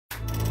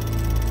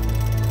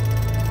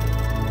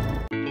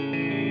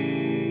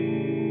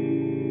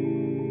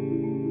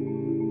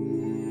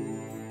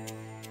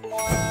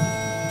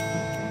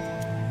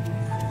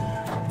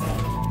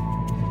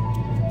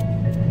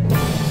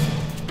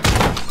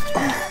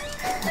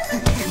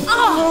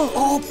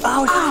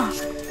Oh!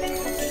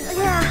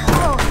 Yeah.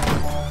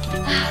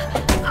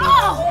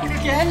 Oh!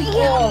 Again?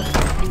 Yeah.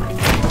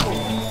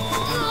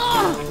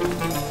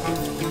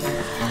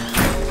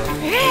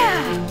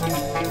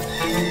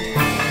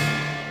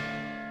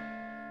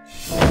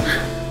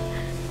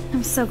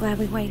 I'm so glad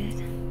we waited.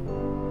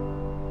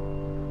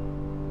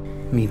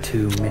 Me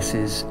too,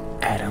 Mrs.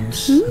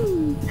 Adams.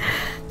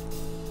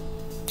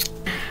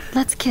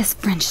 Let's kiss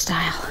French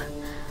style.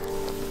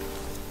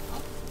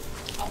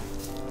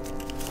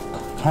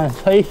 Can't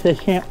taste the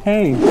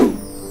champagne.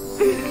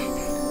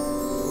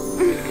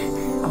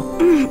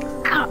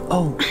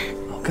 Oh,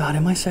 God,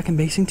 am I second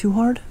basing too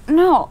hard?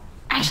 No,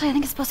 actually, I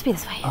think it's supposed to be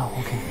this way. Oh,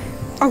 okay.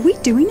 Are we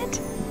doing it?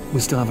 We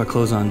still have our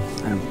clothes on.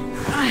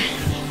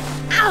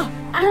 Ow!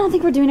 I don't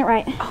think we're doing it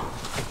right. Did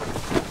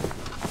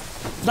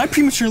I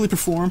prematurely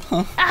perform,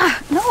 huh?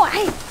 No,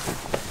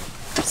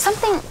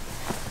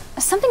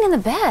 Something in the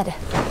bed.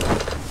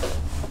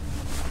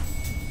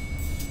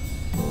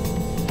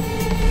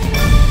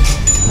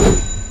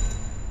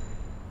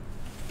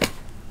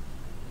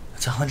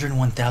 That's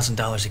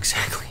 $101,000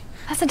 exactly.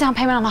 That's the down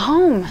payment on the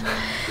home.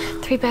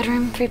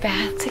 3-bedroom,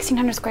 3-bath,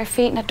 1,600 square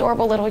feet, an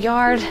adorable little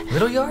yard.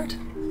 Little yard?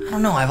 I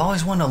don't know, I've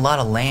always wanted a lot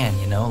of land,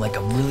 you know, like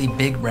a really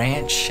big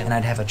ranch, and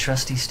I'd have a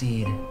trusty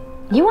steed.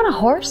 You want a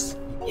horse?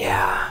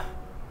 Yeah,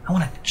 I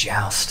want to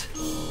joust.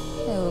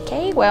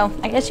 Okay, well,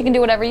 I guess you can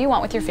do whatever you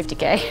want with your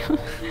 50K.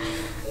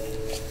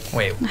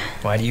 Wait,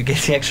 why do you get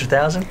the extra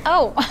 1,000?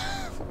 Oh,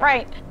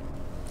 right.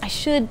 I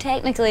should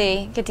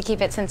technically get to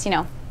keep it since, you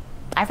know,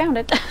 I found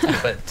it.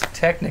 But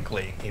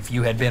technically, if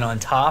you had been on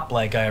top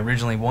like I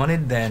originally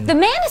wanted, then... The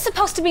man is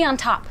supposed to be on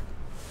top.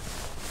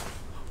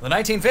 The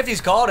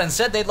 1950s called and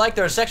said they'd like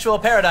their sexual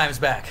paradigms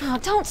back. Oh,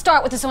 don't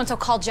start with the so-and-so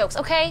called jokes,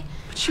 okay?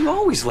 But you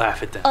always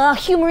laugh at them.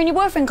 Humor in your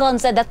boyfriend called and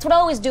said that's what I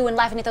always do when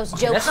laughing at those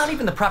jokes. That's not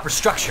even the proper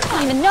structure. I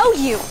don't even know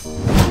you.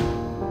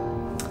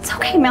 It's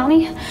okay,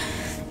 Melanie.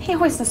 He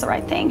always does the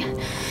right thing.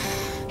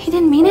 He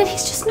didn't mean it,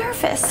 he's just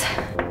nervous.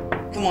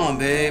 Come on,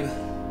 babe.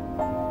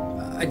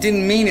 I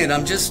didn't mean it,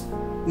 I'm just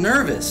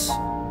nervous.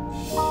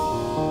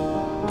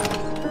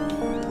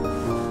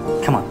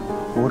 Come on,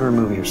 order a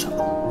movie or something.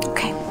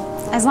 Okay,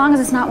 as long as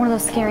it's not one of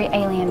those scary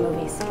alien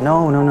movies.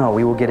 No.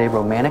 We will get a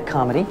romantic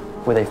comedy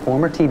with a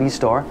former TV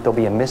star. There'll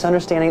be a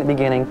misunderstanding at the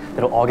beginning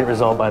that'll all get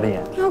resolved by the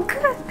end. Oh,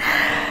 good.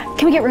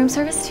 Can we get room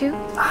service, too?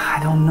 I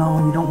don't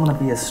know, you don't want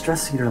to be a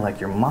stress eater like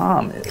your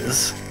mom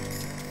is.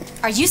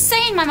 Are you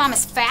saying my mom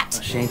is fat?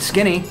 She ain't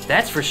skinny,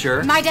 that's for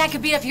sure. My dad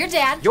could beat up your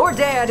dad. Your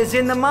dad is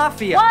in the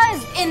mafia.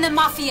 Was in the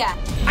mafia.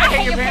 I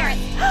hate your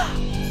parents.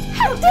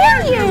 How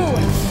dare you!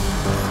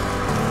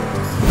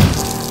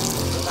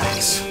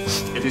 Relax.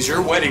 It is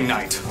your wedding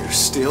night. You're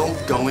still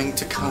going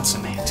to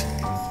consummate.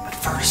 But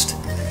first,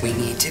 we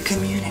need to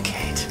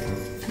communicate.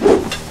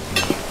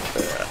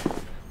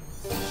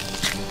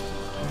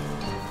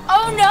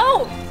 Oh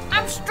no!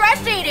 I'm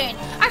stress eating.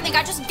 I think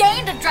I just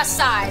gained a dress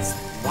size.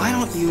 Why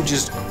don't you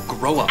just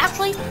grow up?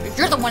 Actually,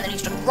 you're the one that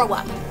needs to grow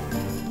up.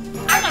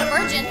 I'm not a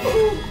virgin.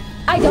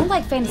 I don't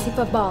like fantasy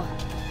football.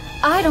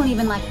 I don't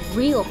even like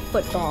real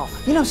football.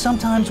 You know,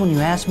 sometimes when you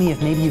ask me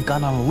if maybe you've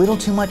gotten on a little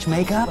too much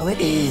makeup, well, it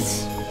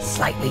is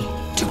slightly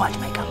too much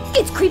makeup.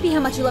 It's creepy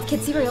how much you love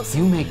kid cereals.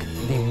 You make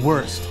the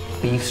worst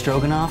beef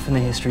stroganoff in the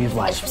history of You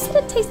life.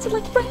 said it tasted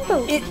like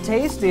rainbow. It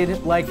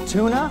tasted like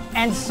tuna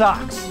and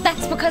socks.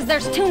 That's because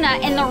there's tuna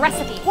in the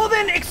recipe. Well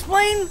then,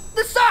 explain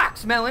the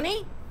socks,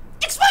 Melanie.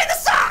 Explain the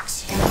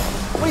socks!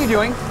 What are you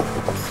doing?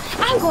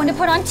 I'm going to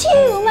put on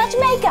too much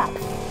makeup.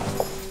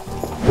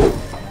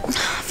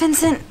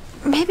 Vincent,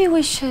 maybe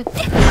we should...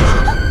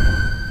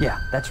 Yeah,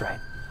 that's right.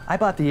 I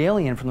bought the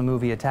alien from the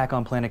movie Attack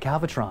on Planet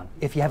Calvatron.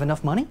 If you have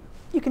enough money,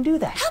 you can do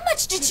that. How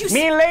much did you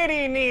Me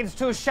lady needs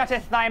to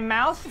shutteth thy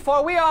mouth,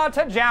 for we are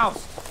to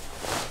joust.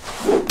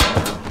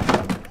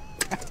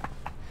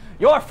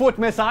 Your foot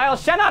missile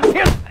shall not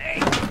pierce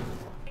me.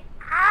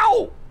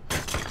 Ow!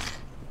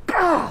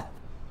 Ah!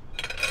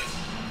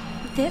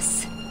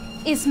 This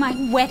is my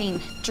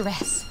wedding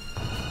dress.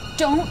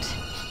 Don't...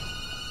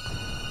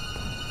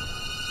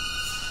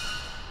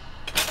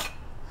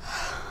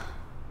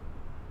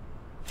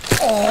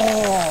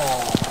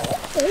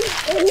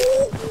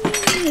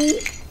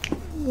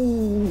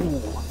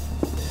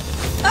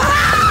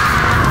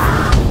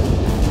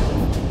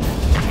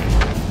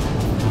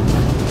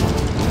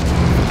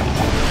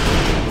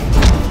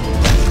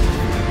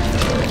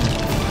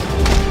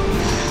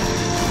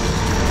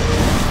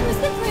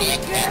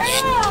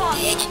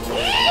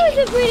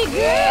 Pretty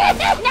girl.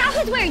 Now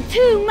who's wearing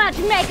too much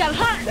makeup,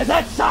 huh? Does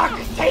that sock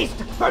taste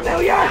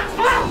familiar?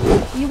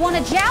 You want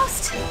to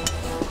joust?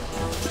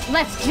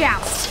 Let's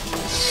joust.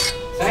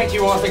 Thank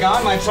you,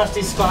 Orthogon, my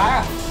trusty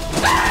squire.